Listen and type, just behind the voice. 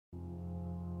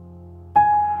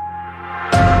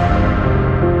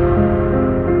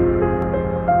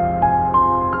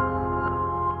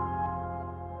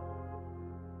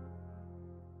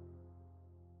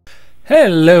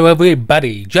Hello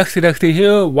everybody, Justy-Dusty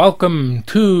here. Welcome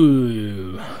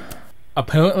to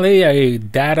apparently a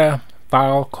data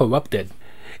file corrupted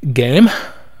game.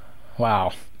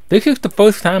 Wow. This is the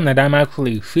first time that I'm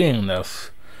actually seeing this.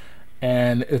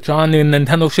 And it's on the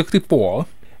Nintendo 64.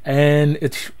 And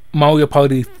it's Mario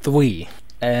Party 3.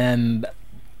 And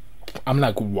I'm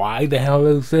like, why the hell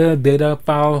is the data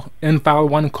file in file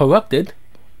 1 corrupted?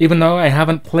 Even though I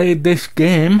haven't played this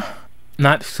game.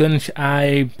 Not since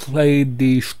I played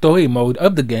the story mode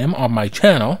of the game on my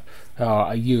channel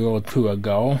a year or two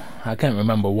ago. I can't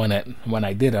remember when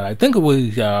I did it. I think it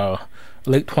was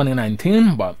late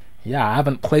 2019, but yeah, I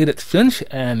haven't played it since,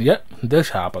 and yet this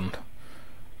happened.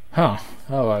 Huh.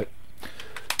 All right.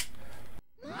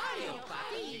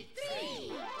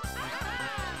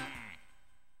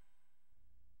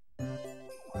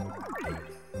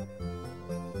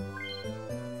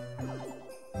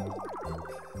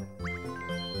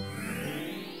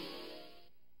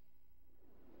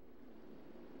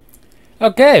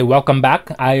 Okay, welcome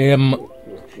back. I am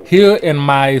here in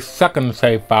my second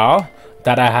save file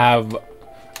that I have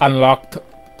unlocked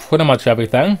pretty much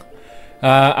everything.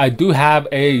 I do have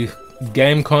a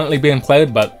game currently being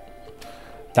played, but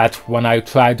that's when I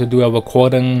tried to do a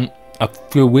recording a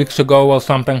few weeks ago or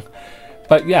something.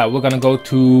 But yeah, we're gonna go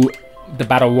to the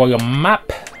Battle Royale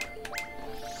map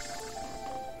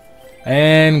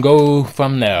and go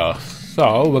from there.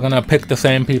 So we're gonna pick the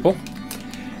same people.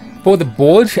 For the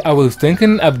boards, I was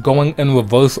thinking of going in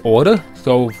reverse order,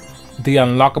 so the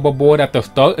unlockable board at the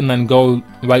start and then go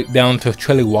right down to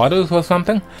Chilly Waters or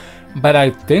something. But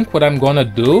I think what I'm gonna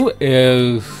do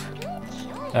is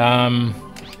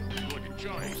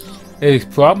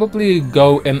probably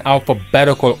go in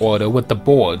alphabetical order with the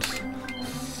boards.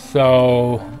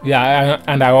 So yeah,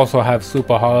 and I also have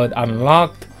super hard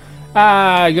unlocked.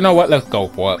 You know what? Let's go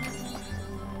for it.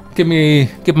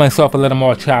 Give myself a little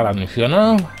more challenge, you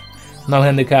know. No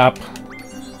handicap.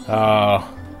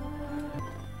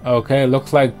 Okay,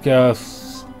 looks like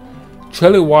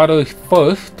Chilly Waters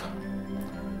first.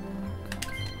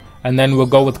 And then we'll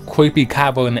go with Creepy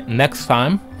Cavern next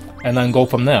time. And then go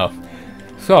from there.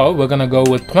 So, we're gonna go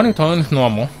with 20 turns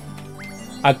normal.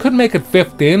 I could make it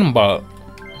 15, but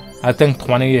I think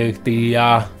 20 is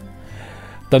the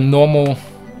normal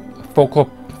focal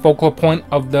point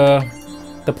of the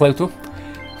playthrough.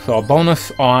 So a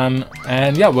bonus on,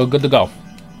 and yeah, we're good to go.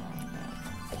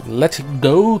 Let's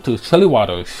go to Chilly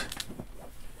Waters.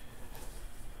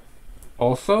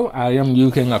 Also, I am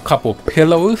using a couple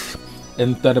pillows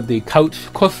instead of the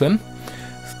couch cushion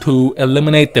to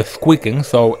eliminate the squeaking.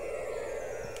 So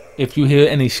if you hear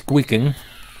any squeaking,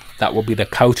 that will be the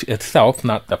couch itself,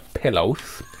 not the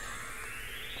pillows.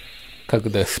 Because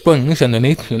of the springs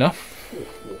underneath, you know.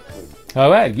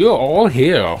 Alright, you're all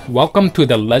here. Welcome to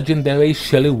the legendary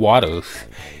Chilly Waters.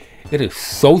 It is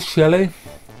so chilly,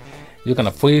 you're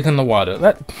gonna freeze in the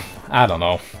water. I don't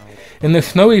know. In the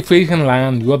snowy freezing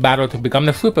land, you are battled to become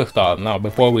the superstar. Now,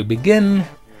 before we begin,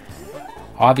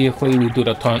 obviously we do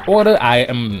the turn order. I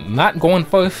am not going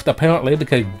first, apparently,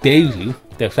 because Daisy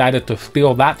decided to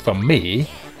steal that from me.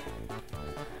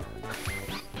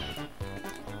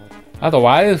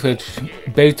 Otherwise, it's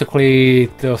basically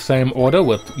the same order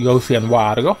with Yoshi and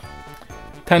Wario.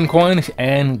 10 coins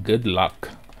and good luck.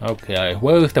 Okay,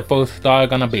 where's the first star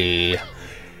gonna be?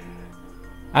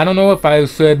 I don't know if I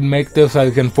should make this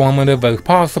as informative as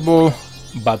possible,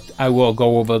 but I will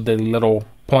go over the little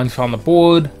points on the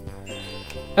board.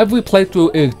 Every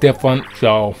playthrough is different,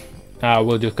 so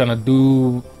we're just gonna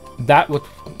do that with...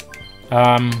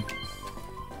 I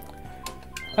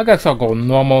guess I'll go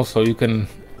normal so you can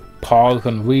pause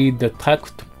and read the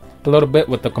text a little bit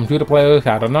with the computer players.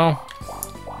 I don't know.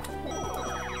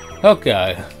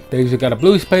 Okay, Daisy got a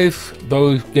blue space.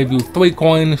 Those give you 3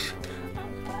 coins.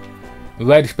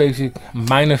 Red spaces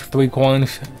minus 3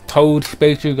 coins. Toad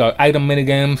spaces are item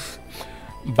minigames.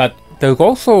 But there's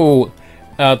also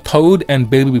Toad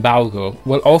and Baby Bowser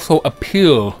will also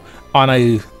appear on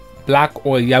a black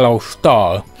or yellow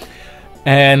star.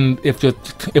 And if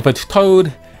it's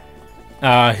Toad,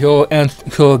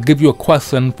 he'll give you a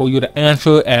question for you to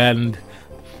answer, and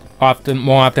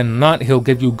more often than not, he'll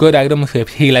give you good items if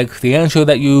he likes the answer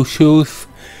that you choose.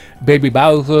 Baby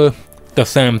Bowser, the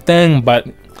same thing, but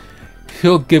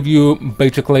he'll give you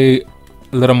basically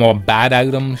a little more bad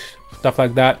items, stuff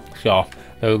like that. So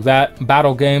there's that.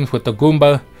 Battle games with the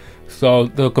Goomba. So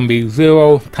there can be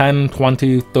 0, 10,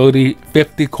 20, 30,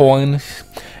 50 coins.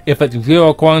 If it's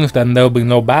 0 coins, then there'll be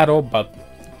no battle, but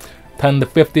 10 to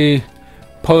 50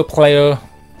 per player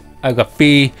as a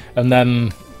fee, and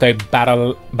then they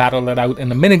battle it out in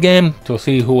the minigame to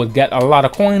see who would get a lot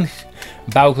of coins.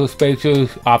 Bowser spaces,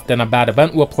 often a bad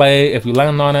event will play if you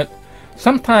land on it.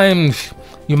 Sometimes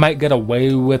you might get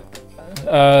away with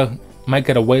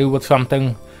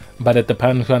something, but it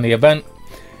depends on the event.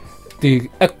 The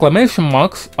exclamation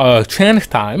marks are chance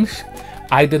times.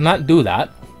 I did not do that.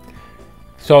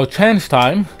 So chance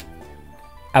time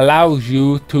allows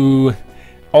you to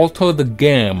alter the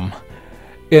game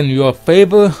in your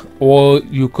favor, or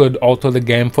you could alter the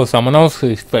game for someone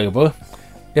else's favor.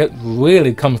 It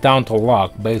really comes down to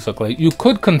luck, basically. You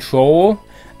could control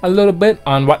a little bit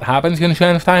on what happens in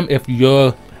chance time if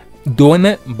you're doing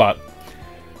it, but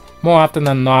more often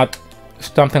than not,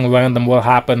 something random will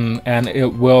happen and it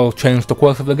will change the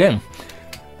course of the game.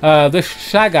 This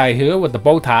shy guy here with the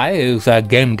bow tie is a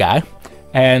game guy,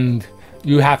 and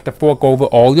you have to fork over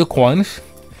all your coins.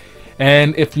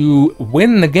 And if you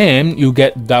win the game, you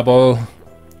get double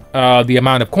the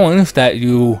amount of coins that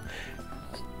you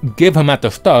give him at the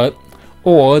start,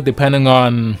 or depending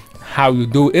on how you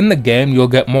do in the game, you'll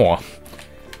get more.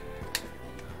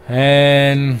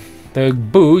 And the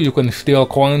Boo, you can steal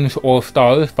coins or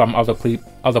stars from other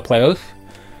players.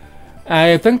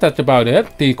 I think that's about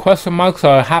it. The question marks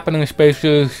are happening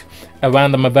spaces. A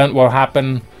random event will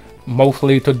happen,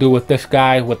 mostly to do with this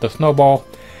guy with the snowball.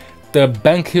 The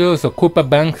bank here is a Koopa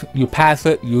bank. You pass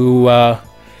it, you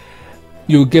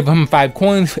give him 5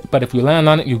 coins, but if you land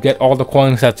on it, you get all the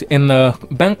coins that's in the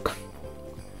bank.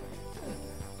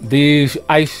 These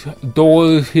ice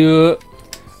doors here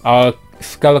are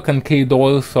skeleton key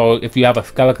doors, so if you have a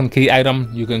skeleton key item,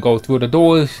 you can go through the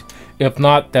doors. If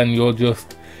not, then you'll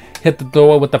just hit the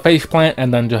door with the face plant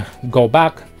and then just go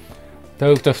back.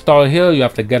 There's the star here. You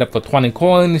have to get it for 20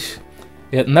 coins.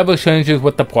 It never changes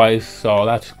with the price, so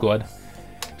that's good.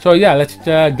 So yeah, let's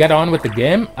get on with the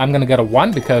game. I'm gonna get a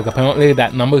 1 because apparently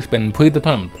that number's been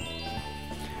predetermined.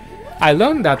 I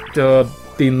learned that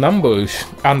the numbers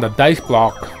on the dice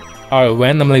block are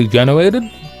randomly generated.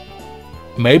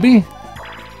 Maybe?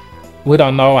 We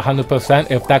don't know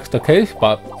 100% if that's the case,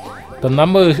 but the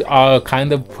numbers are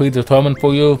kind of predetermined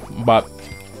for you, but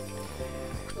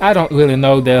I don't really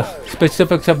know the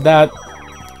specifics of that.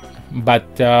 But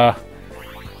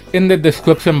in the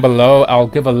description below, I'll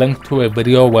give a link to a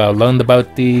video where I learned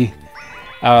about the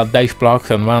dice blocks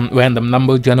and random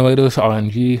number generators,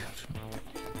 RNG,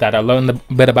 that I learned a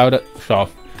bit about it. So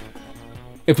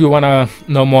if you want to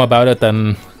know more about it,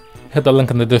 then hit the link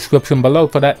in the description below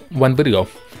for that one video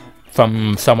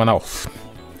from someone else.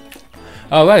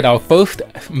 Alright, our first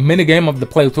minigame of the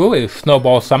playthrough is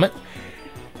Snowball Summit.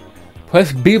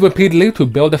 Press B repeatedly to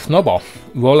build a snowball.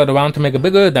 Roll it around to make it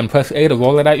bigger, then press A to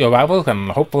roll it at your rivals,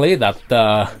 and hopefully that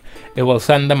it will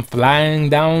send them flying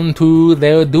down to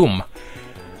their doom.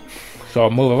 So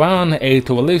move around, A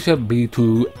to release it, B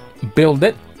to build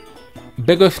it.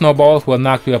 Bigger snowballs will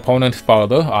knock your opponents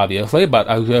farther, obviously, but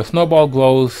as your snowball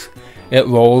grows, it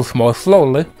rolls more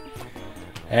slowly,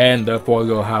 and therefore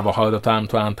you'll have a harder time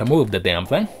trying to move the damn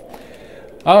thing.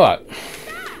 Alright.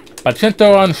 But since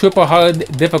they're on super hard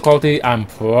difficulty, I'm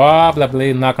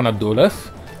probably not gonna do this.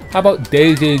 How about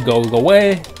Daisy goes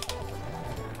away?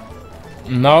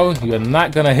 No, you're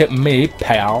not gonna hit me,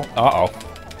 pal. Uh-oh.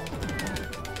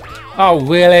 Oh,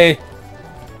 really?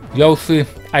 Yoshi,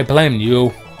 I blame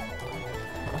you.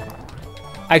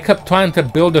 I kept trying to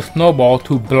build a snowball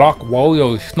to block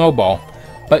Wario's snowball,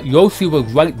 but Yoshi was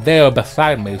right there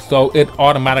beside me, so it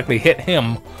automatically hit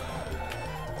him.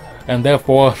 And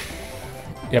therefore,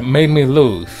 it made me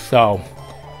lose. So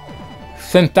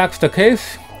since that's the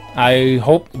case, I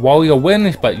hope Wario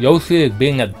wins, but Yoshi is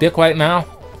being a dick right now.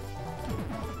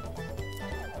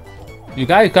 You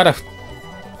guys gotta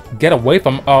get away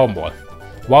from... Oh boy.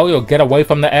 Wario, get away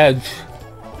from the edge.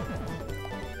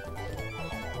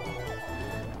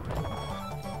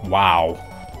 Wow.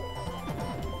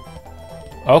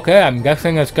 Okay, I'm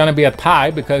guessing it's gonna be a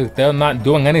tie because they're not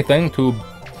doing anything to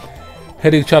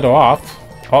hit each other off.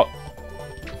 Oh.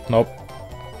 Nope.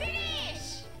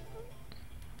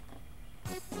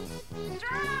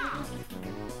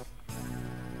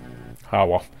 Oh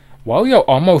well. Wario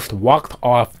almost walked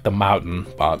off the mountain,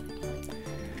 but...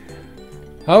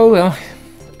 Oh well.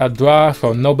 A draw,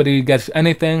 so nobody gets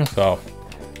anything, so...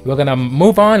 We're gonna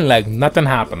move on like nothing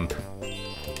happened.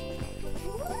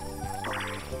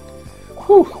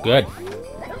 Whew, good.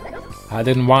 I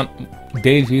didn't want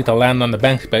Daisy to land on the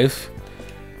bank space.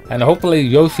 And hopefully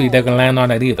Yoshi doesn't land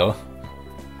on it either.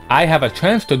 I have a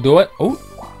chance to do it. Ooh.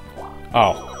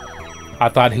 Oh. I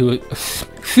thought he was...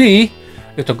 She!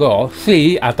 It's a girl.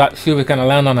 She! I thought she was gonna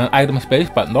land on an item space,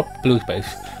 but nope, blue space.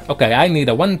 Okay, I need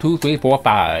a 1, 2, 3, 4,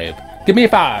 5. Give me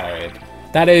 5!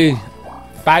 That is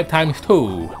 5 times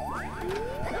 2.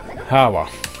 Oh well.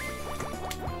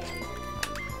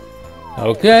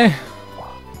 Okay.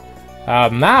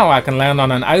 Now I can land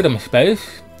on an item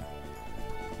space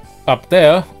up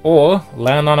there, or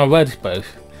land on a red space.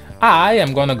 I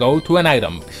am gonna go to an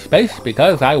item space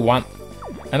because I want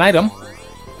an item.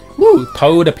 Woo!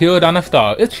 Toad appeared on a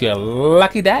star. It's your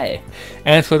lucky day.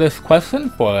 Answer this question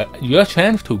for your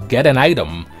chance to get an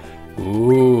item.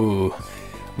 Ooh.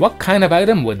 What kind of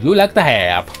item would you like to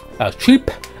have? A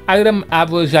cheap item,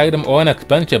 average item, or an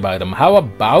expensive item? How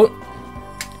about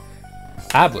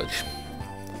average?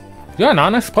 You're an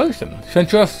honest person.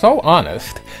 Since you're so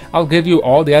honest, I'll give you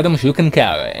all the items you can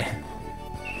carry.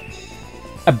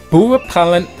 A boo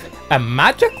repellent, a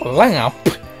magic lamp,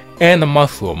 and a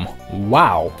mushroom.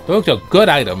 Wow, those are good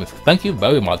items. Thank you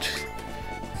very much.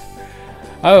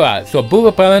 Alright, so boo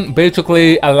repellent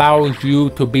basically allows you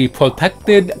to be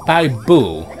protected by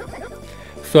boo.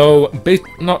 So,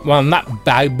 not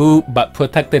by boo, but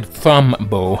protected from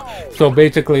boo. So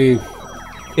basically,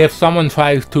 if someone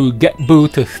tries to get boo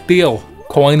to steal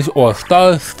coins or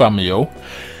stars from you,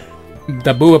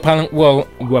 the boo repellent will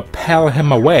repel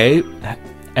him away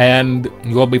and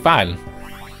you'll be fine.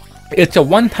 It's a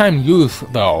one-time use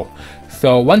though,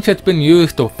 so once it's been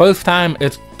used the first time,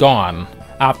 it's gone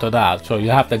after that, so you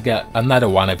have to get another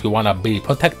one if you want to be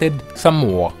protected some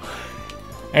more.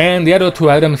 And the other 2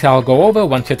 items I'll go over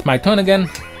once it's my turn again.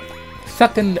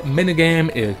 Second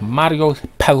minigame is Mario's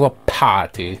Puzzle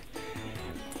Party.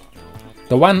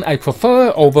 The one I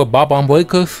prefer over Bob-omb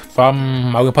Breakers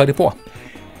from Mario Party 4.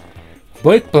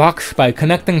 Break blocks by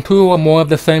connecting 2 or more of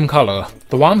the same color.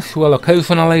 Thwomps will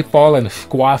occasionally fall and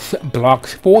squash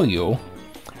blocks for you.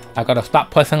 I gotta stop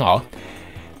pressing R.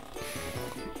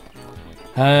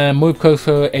 Move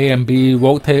cursor A and B,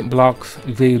 rotate blocks,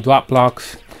 Z, drop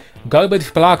blocks.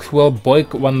 Garbage blocks will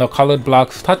break when the colored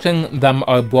blocks touching them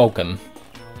are broken.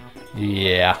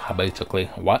 Yeah, basically.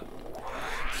 What?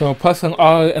 So pressing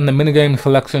R in the minigame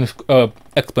selection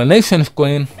explanation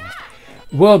screen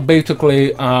will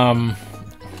basically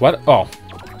what? Oh,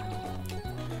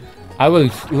 I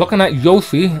was looking at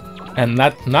Yoshi, and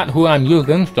that's not who I'm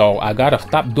using, so I gotta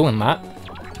stop doing that.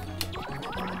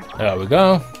 There we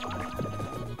go.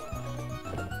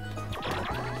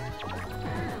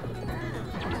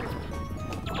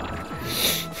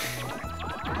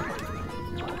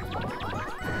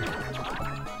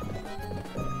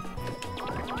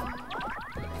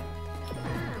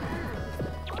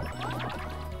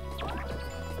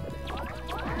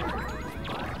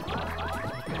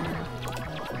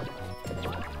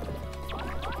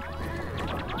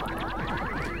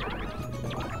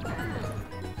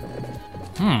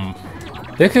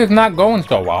 This is not going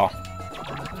so well.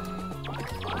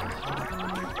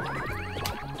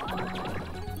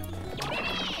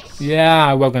 Yeah,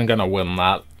 I wasn't gonna win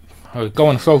that. I was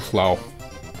going so slow.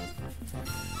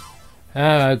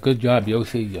 Good job,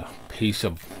 Yoshi, you piece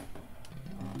of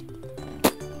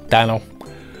Dino.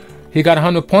 He got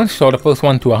 100 points, so the first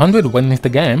one to 100 wins the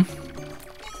game.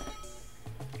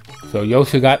 So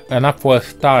Yoshi got enough for a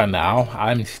star now.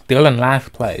 I'm still in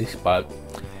last place, but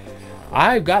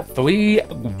I've got 3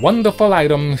 wonderful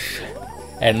items,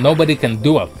 and nobody can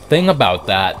do a thing about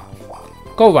that.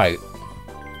 Go right.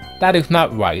 That is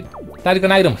not right. That is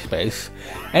an item space.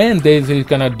 And Daisy's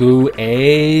gonna do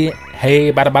a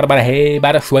hey bada bada bada hey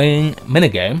bada swing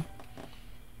minigame.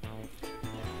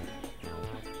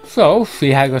 So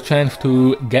she has a chance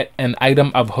to get an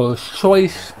item of her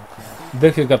choice.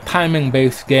 This is a timing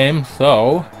based game,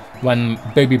 so when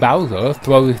Baby Bowser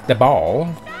throws the ball,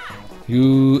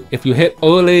 if you hit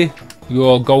early,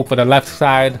 you'll go for the left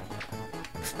side.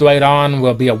 Straight on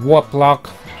will be a warp block,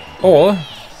 or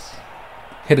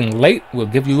hitting late will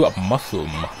give you a mushroom.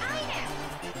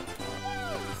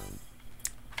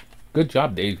 Good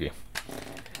job, Daisy.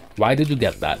 Why did you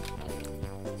get that?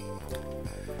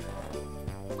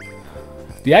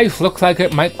 The ice looks like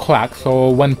it might crack,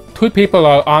 so when 2 people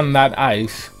are on that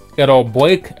ice, it'll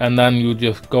break and then you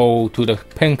just go to the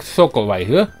pink circle right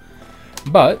here.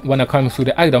 But when it comes to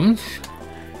the items,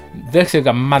 this is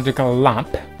a magical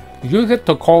lamp. Use it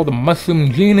to call the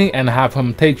Mushroom Genie and have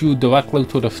him take you directly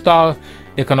to the star.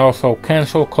 It can also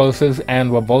cancel curses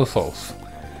and reversals.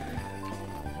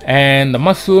 And the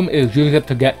mushroom is used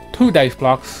to get 2 dice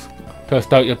blocks to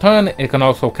start your turn. It can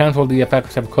also cancel the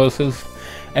effects of curses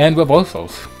and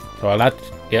reversals. So that's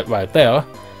it right there.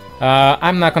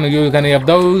 I'm not going to use any of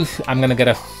those. I'm going to get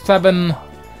a 7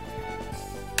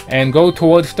 and go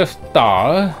towards the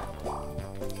star.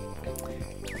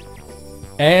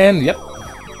 And yep,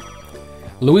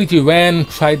 Luigi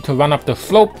tried to run up the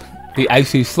slope, the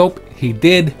icy slope. He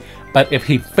did, but if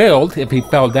he fell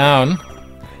down,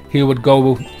 he would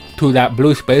go to that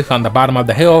blue space on the bottom of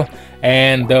the hill,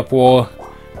 and therefore,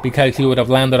 because he would have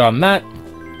landed on that,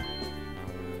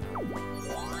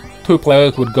 2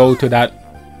 players would go to that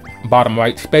bottom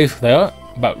right space there.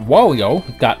 But Wario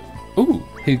got,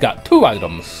 he got 2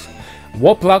 items.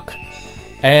 Warp Block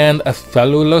and a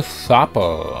cellular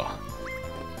stopper.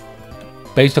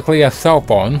 Basically a cell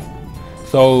phone.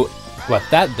 So what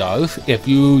that does, if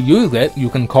you use it, you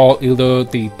can call either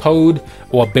the Toad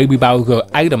or Baby Bowser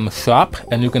item shop,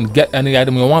 and you can get any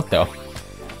item you want there.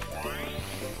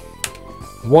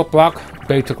 Warp Block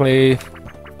basically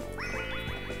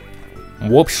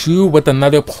warps you with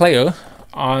another player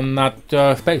on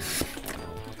that space.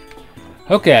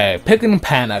 Okay, Pick and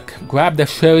Panic. Grab the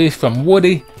cherries from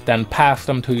Woody, then pass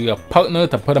them to your partner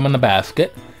to put them in the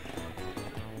basket.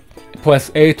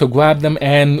 Press A to grab them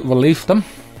and release them.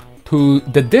 To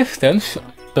the distance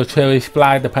the cherries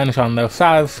fly depends on their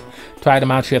size. Try to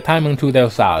match your timing to their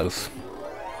size.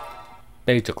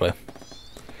 Basically.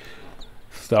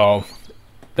 So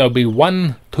there'll be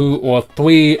 1, 2, or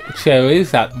 3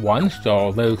 cherries at once.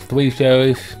 So there's 3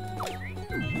 cherries.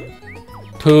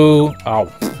 2,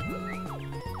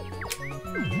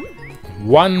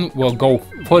 1 will go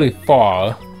pretty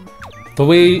far.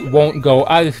 3 won't go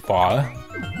as far.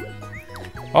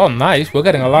 Oh nice, we're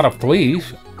getting a lot of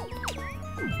 3s.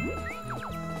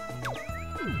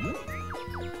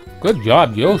 Good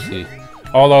job, Yoshi.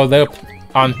 Although they're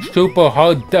on super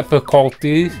hard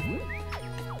difficulties.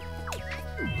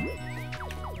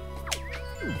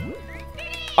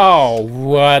 Oh,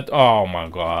 what? Oh my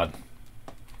god.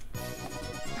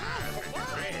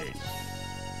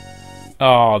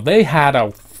 Oh, they had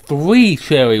a 3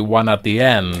 cherry one at the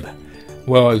end.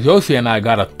 Whereas Yoshi and I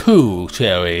got a 2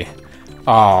 cherry.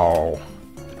 Oh,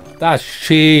 that's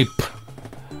cheap.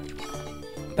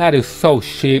 That is so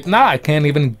cheap. Now I can't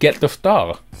even get the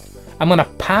star. I'm gonna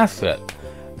pass it.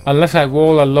 Unless I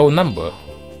roll a low number.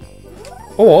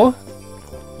 Or,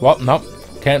 well, nope,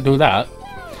 can't do that.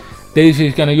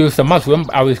 Daisy's gonna use the mushroom.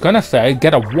 I was gonna say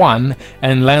get a 1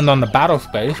 and land on the battle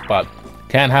space, but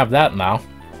can't have that now.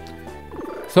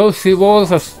 So she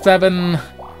rolls a 7,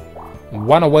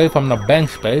 1 away from the bank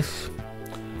space.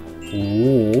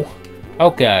 Ooh.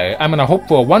 Okay, I'm gonna hope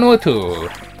for a 1 or 2.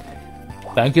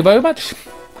 Thank you very much.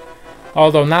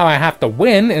 Although now I have to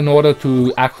win in order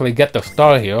to actually get the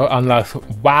star here, unless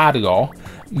Wario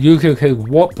uses his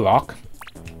warp block.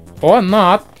 Or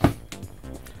not.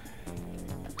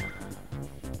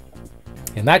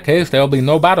 In that case, there'll be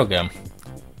no battle game.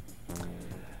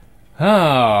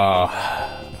 Oh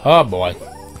boy.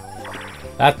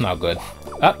 That's not good.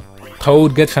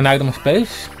 Toad gets an item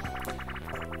space.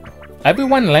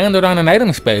 Everyone landed on an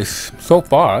item space so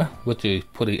far, which is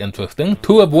pretty interesting.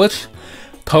 2 of which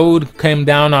Toad came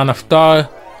down on a star,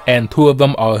 and 2 of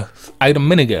them are item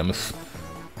minigames.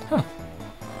 Huh.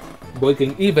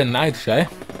 Breaking even, I'd say.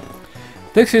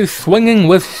 This is Swinging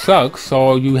with Sharks,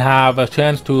 so you have a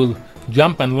chance to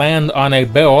jump and land on a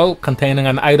barrel containing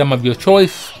an item of your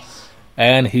choice,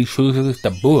 and he chooses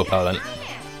the boo repellent.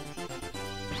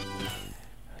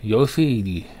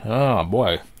 Yoshi, oh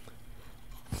boy.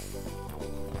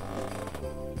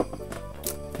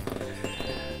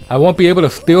 I won't be able to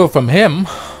steal from him,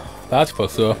 that's for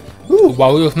sure. Ooh,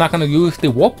 Wario's not gonna use the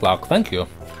warp block, thank you.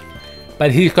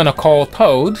 But he's gonna call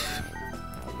Toads.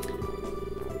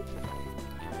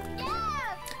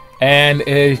 And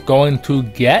is going to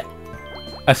get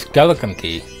a skeleton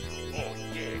key.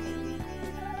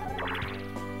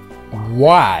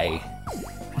 Why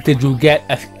did you get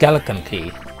a skeleton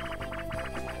key?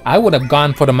 I would have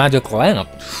gone for the magic lamp.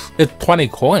 It's 20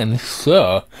 coins,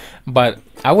 sure, but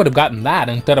I would have gotten that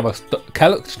instead of a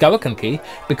skeleton key,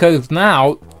 because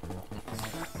now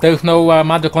there's no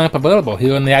magic lamp available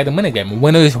here in the item minigame.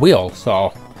 Winner's wheel,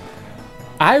 so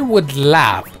I would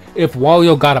laugh if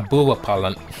Wario got a boo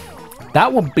repellent.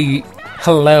 That would be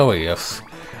hilarious.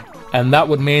 And that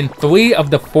would mean 3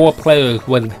 of the 4 players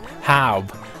would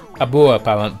have a boo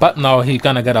repellent. But no, he's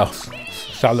gonna get a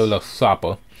cellular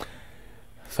stopper.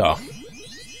 So,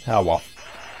 oh well.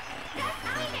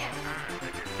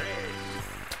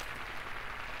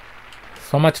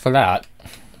 So much for that.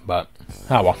 But,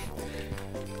 oh well.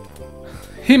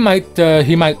 He might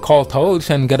call Toads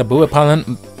and get a boo repellent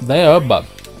there, but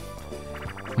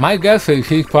my guess is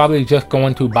he's probably just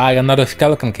going to buy another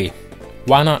skeleton key.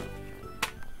 Why not?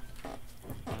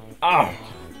 Oh,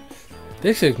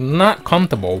 this is not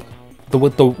comfortable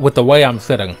with the way I'm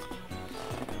sitting.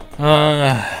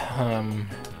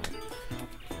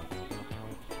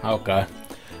 Okay,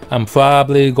 I'm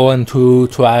probably going to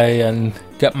try and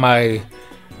get my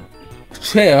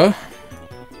chair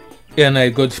in a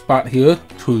good spot here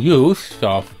to use.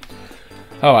 So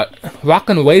Alright,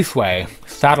 Rockin' Raceway.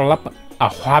 Saddle up a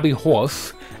hobby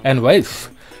horse and race.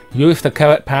 Use the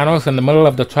carrot panels in the middle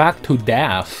of the track to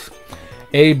dash.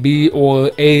 A, B,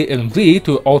 or A and Z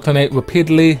to alternate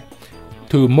repeatedly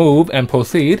to move and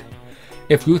proceed.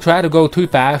 If you try to go too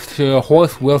fast, your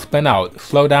horse will spin out.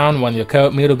 Slow down when your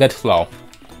carrot meter gets low.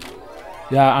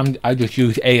 Yeah, I just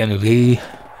use A and Z.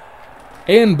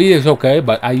 A and B is okay,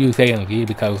 but I use A and Z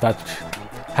because that's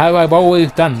how I've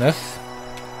always done this.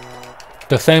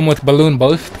 The same with Balloon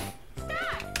Burst.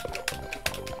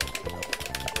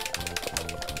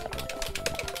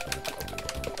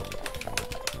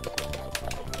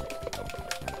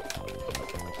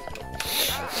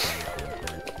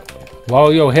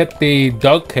 Wario hit the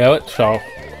dog carrot, so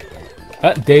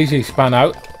that Daisy spun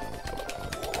out.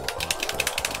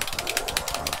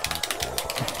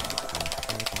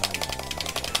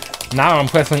 Now I'm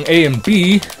pressing A and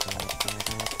B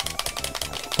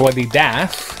for the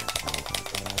dash.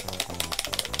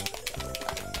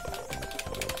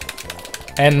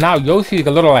 And now Yoshi's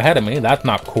a little ahead of me. That's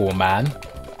not cool, man.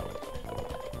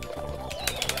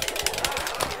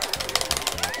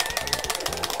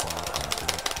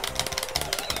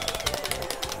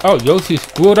 Oh, Yoshi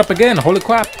screwed up again. Holy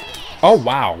crap. Oh,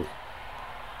 wow.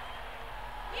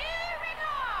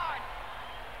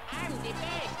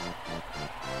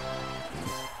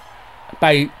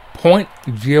 By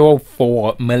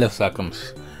 0.04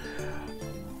 milliseconds.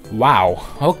 Wow.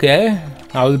 Okay.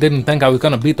 I didn't think I was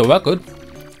gonna beat the record.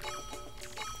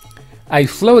 I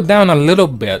slowed down a little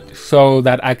bit so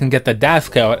that I can get the dash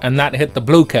carrot and not hit the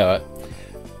blue carrot.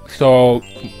 So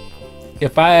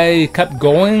if I kept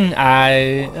going,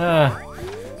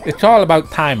 it's all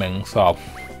about timing, so.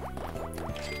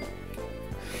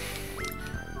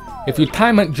 If you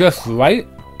time it just right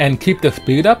and keep the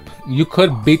speed up, you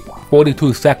could beat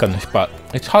 42 seconds, but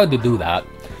it's hard to do that.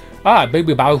 Ah,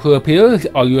 Baby Bowser appears.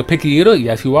 Are you a picky eater?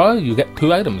 Yes, you are. You get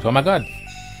 2 items. Oh my god.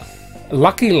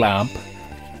 Lucky Lamp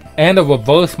and a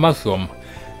reverse mushroom.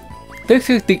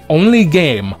 This is the only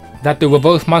game that the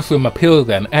reverse mushroom appears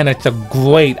in, and it's a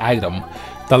great item.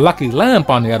 The Lucky Lamp,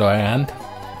 on the other hand,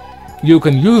 you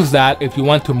can use that if you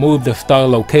want to move the star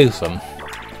location.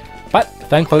 But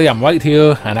thankfully I'm right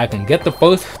here and I can get the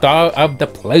first star of the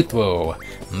playthrough.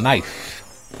 Nice.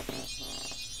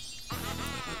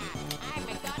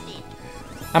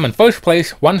 I'm in first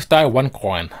place, 1 star, 1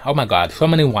 coin. Oh my god, so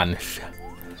many ones.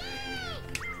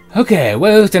 Okay,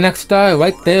 where's the next star?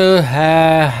 Right there.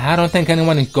 I don't think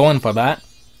anyone is going for that.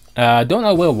 Don't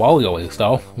know where Wario is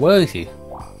though. Where is he?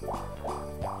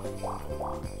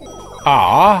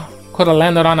 Ah, could have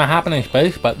landed on a happening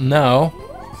space, but no.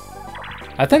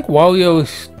 I think Wario is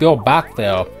still back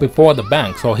there before the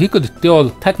bank, so he could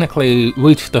still technically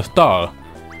reach the star.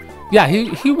 Yeah,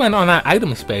 he went on that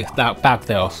item space back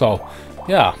there, so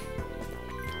yeah.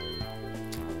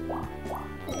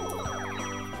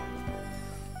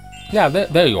 Yeah,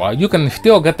 there you are. You can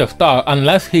still get the star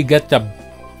unless he gets a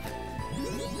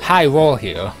high roll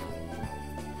here.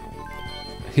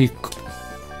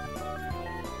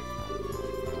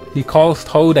 He calls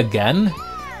Toad again,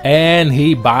 and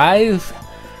he buys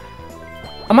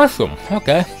a mushroom.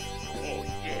 Okay.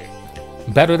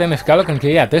 Better than a skeleton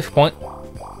key at this point.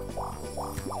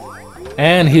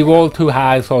 And he rolled too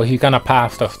high, so he's gonna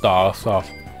pass the star, so.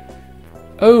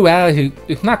 Oh well,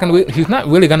 he's not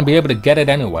really gonna be able to get it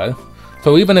anyway.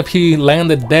 So even if he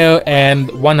landed there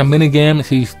and won a minigame,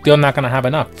 he's still not gonna have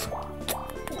enough.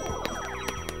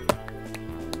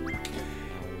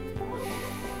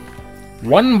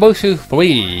 One versus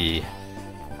 3.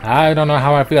 I don't know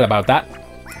how I feel about that.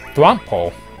 Thwomp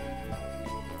hole.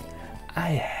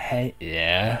 I hate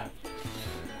yeah.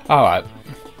 Alright.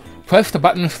 Press the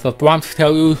buttons the thwomps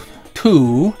tell you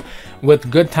to, with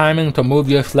good timing to move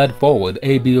your sled forward.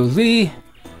 A, B, or Z.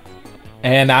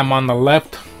 And I'm on the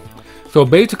left. So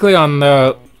basically on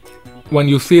the, when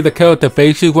you see the character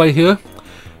faces right here,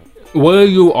 where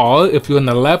you are, if you're in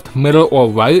the left, middle, or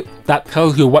right, that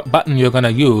tells you what button you're gonna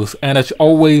use. And it's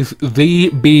always Z,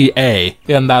 B, A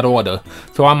in that order.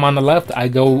 So I'm on the left, I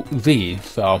go Z.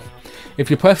 So if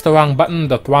you press the wrong button,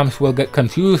 the thwomps will get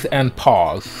confused and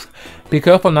pause. Be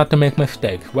careful not to make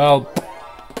mistakes. Well,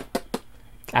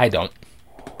 I don't.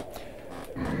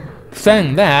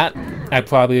 Saying that, I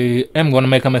probably am gonna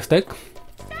make a mistake.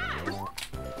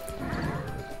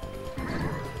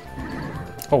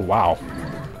 Oh wow.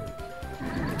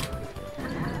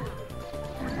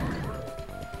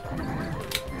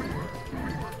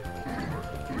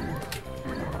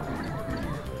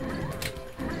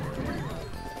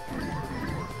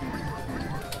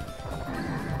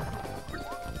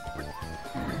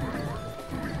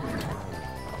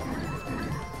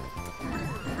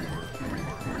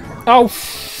 Oh,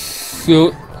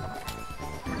 shoot.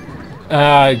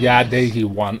 Yeah, Daisy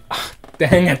won.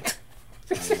 Dang it.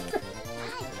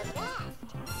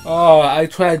 Oh, I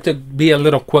tried to be a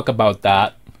little quick about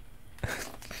that.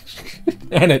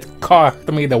 And it cost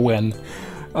me the win.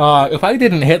 If I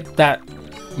didn't hit that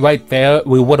right there,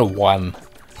 we would have won.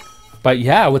 But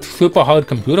yeah, with super hard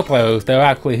computer players, they're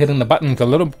actually hitting the buttons a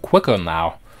little quicker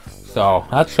now. So,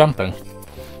 that's something.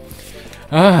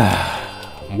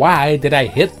 Why did I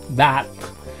hit that?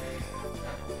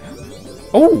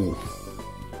 Oh!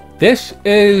 This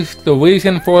is the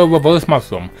reason for a reverse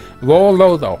mushroom. Roll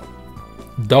low though.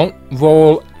 Don't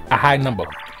roll a high number.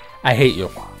 I hate you.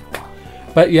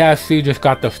 But yeah, she just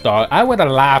got the star. I would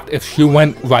have laughed if she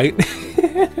went right.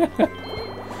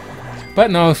 But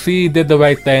no, she did the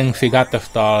right thing. She got the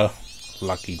star.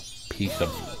 Lucky piece of...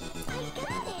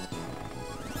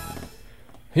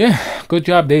 Yeah, good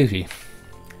job, Daisy.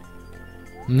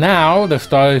 Now the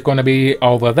star is going to be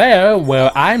over there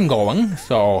where I'm going,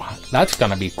 so that's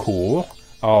going to be cool.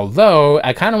 Although,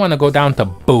 I kind of want to go down to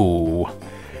Boo.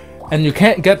 And you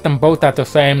can't get them both at the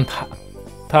same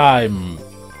time.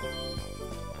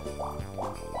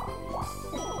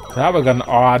 That was an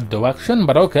odd direction,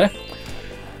 but okay.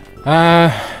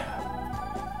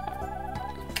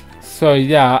 So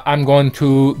yeah, I'm going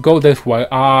to go this way.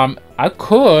 I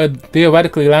could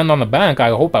theoretically land on the bank. I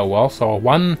hope I will. So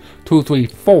 1, 2, 3,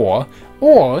 4.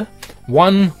 Or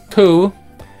 1, 2.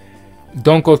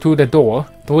 Don't go through the door.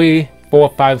 3, 4,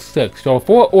 5, 6. So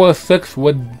 4 or 6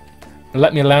 would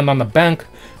let me land on the bank.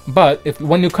 But if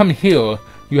when you come here,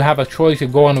 you have a choice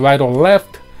of going right or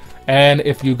left. And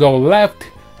if you go left,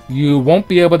 you won't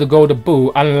be able to go to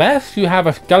Boo unless you have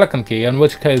a skeleton key, in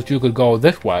which case you could go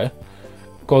this way.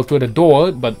 Go through the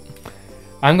door, but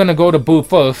I'm gonna go to Boo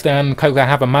first, and because I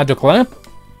have a magic lamp,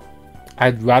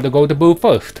 I'd rather go to Boo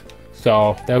first.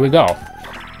 So, there we go.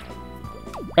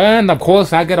 And of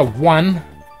course I get a 1.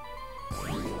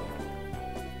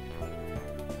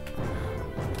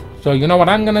 So you know what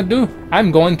I'm gonna do?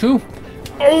 I'm going to...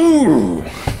 Oh!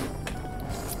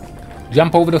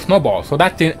 Jump over the snowball. So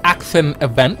that's an action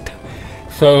event.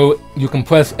 So you can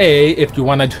press A if you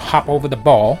want to hop over the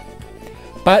ball.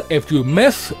 But if you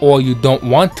miss or you don't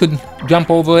want to jump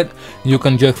over it, you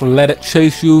can just let it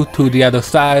chase you to the other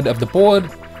side of the board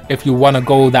if you want to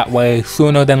go that way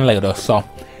sooner than later. So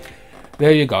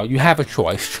there you go. You have a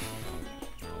choice.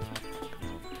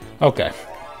 Okay.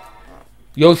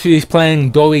 Yoshi's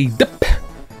playing Dory Dip,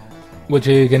 which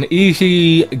is an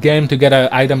easy game to get an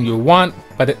item you want,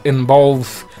 but it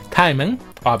involves timing,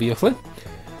 obviously.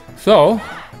 So,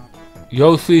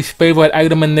 Yoshi's favorite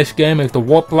item in this game is the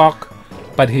warp block,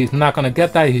 but he's not gonna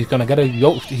get that. He's gonna get a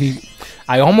Yoshi.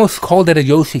 I almost called it a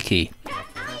Yoshi key.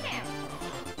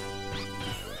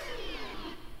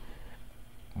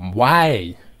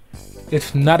 Why?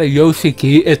 It's not a Yoshi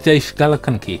key, it's a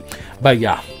skeleton key. But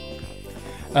yeah,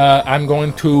 I'm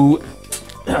going to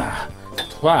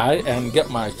try and get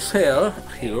my chair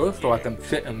here so I can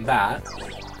sit in that.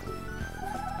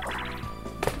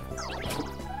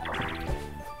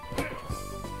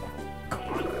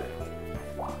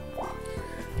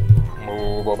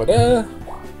 Move over there.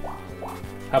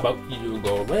 How about you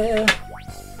go there?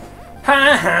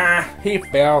 Ha ha! He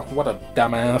fell. What a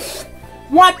dumbass.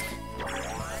 What?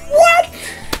 What?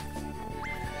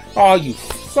 Oh, you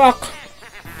suck.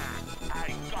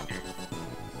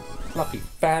 Lucky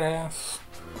fat ass.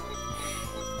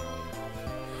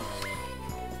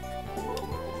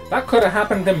 That could have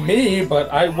happened to me, but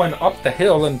I went up the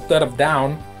hill instead of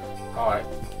down. Alright.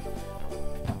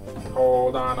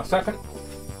 Hold on a second.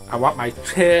 I want my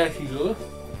chair here.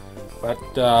 But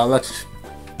let's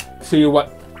see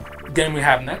what game we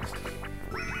have next.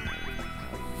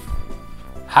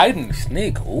 Hide and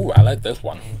sneak. Ooh, I like this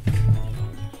one.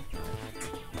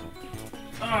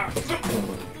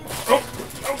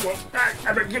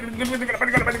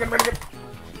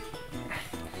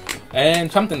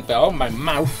 And something fell. My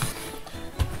mouth.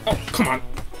 Oh, come on.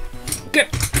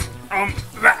 Get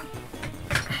that.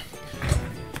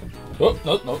 Oh,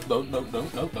 no.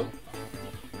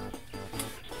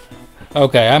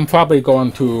 Okay, I'm probably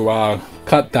going to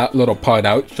cut that little part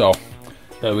out, so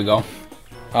there we go.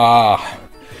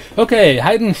 Okay,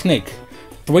 hide and sneak.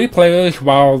 3 players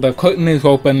while the curtain is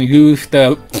open use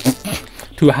the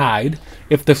to hide.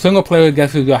 If the single player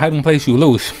guesses your hiding place, you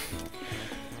lose.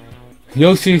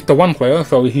 Yoshi's the 1 player,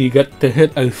 so he gets to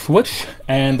hit a switch,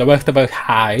 and the rest of us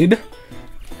hide.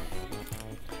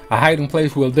 A hiding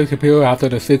place will disappear after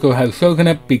the seeker has chosen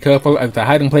it. Be careful as the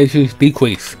hiding places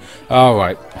decrease.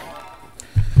 Alright.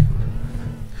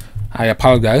 I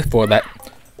apologize for that.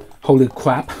 Holy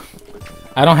crap.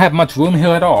 I don't have much room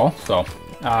here at all, so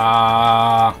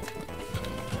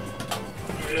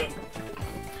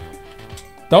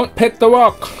Don't pick the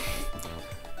rock.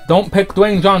 Don't pick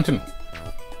Dwayne Johnson.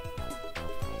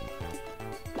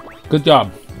 Good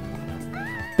job.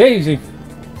 Daisy.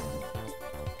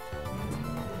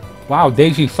 Wow,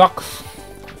 Daisy sucks.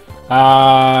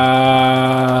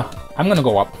 I'm gonna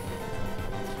go up.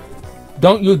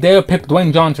 Don't you dare pick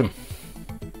Dwayne Johnson.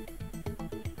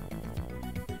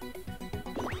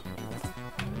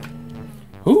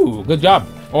 Ooh, good job.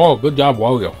 Oh, good job,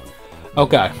 Wario.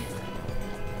 Okay.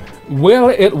 Will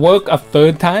it work a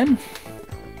third time?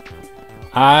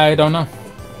 I don't know.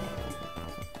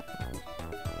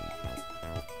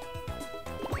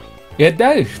 It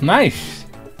does. Nice.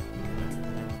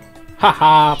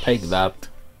 Haha, take that.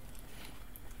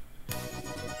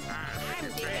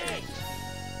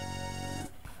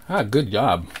 Ah, good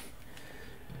job.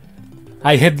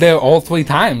 I hit there all 3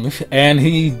 times, and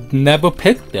he never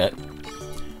picked it.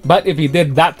 But if he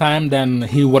did that time, then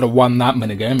he would have won that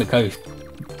minigame, because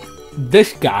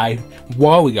this guy,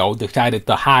 Wario, decided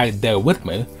to hide there with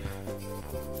me.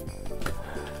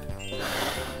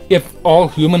 If all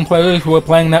human players were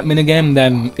playing that minigame,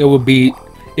 then it would be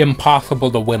impossible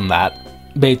to win that,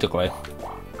 basically.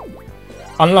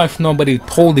 Unless nobody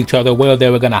told each other where they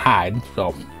were gonna hide,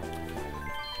 so...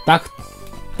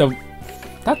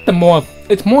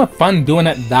 It's more fun doing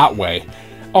it that way.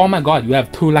 Oh my god, you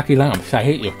have 2 lucky lamps, I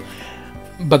hate you.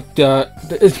 But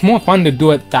it's more fun to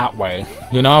do it that way,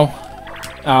 you know?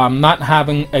 Not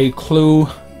having a clue.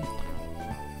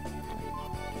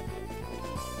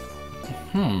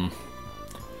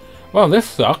 Well, this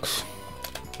sucks.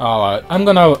 Alright, I'm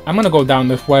gonna go down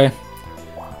this way.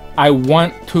 I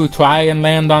want to try and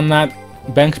land on that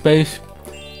bank space.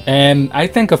 And I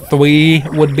think a 3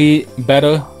 would be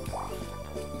better.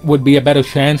 Would be a better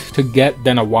chance to get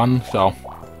than a 1, so...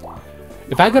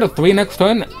 If I get a 3 next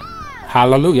turn,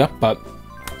 hallelujah, but...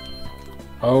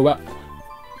 Oh,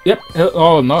 yep,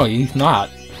 oh no, he's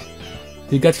not.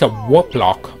 He gets a warp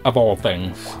block, of all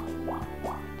things.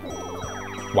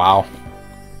 Wow.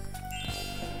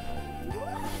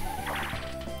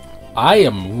 I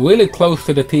am really close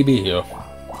to the TV here.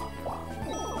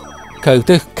 Because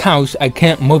this couch, I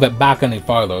can't move it back any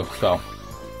farther, so...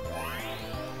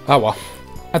 Oh well.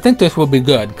 I think this will be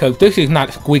good, because this is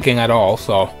not squeaking at all,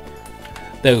 so...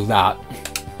 There's that.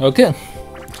 Okay.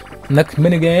 Next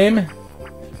minigame.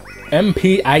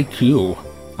 MPIQ.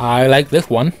 I like this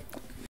one.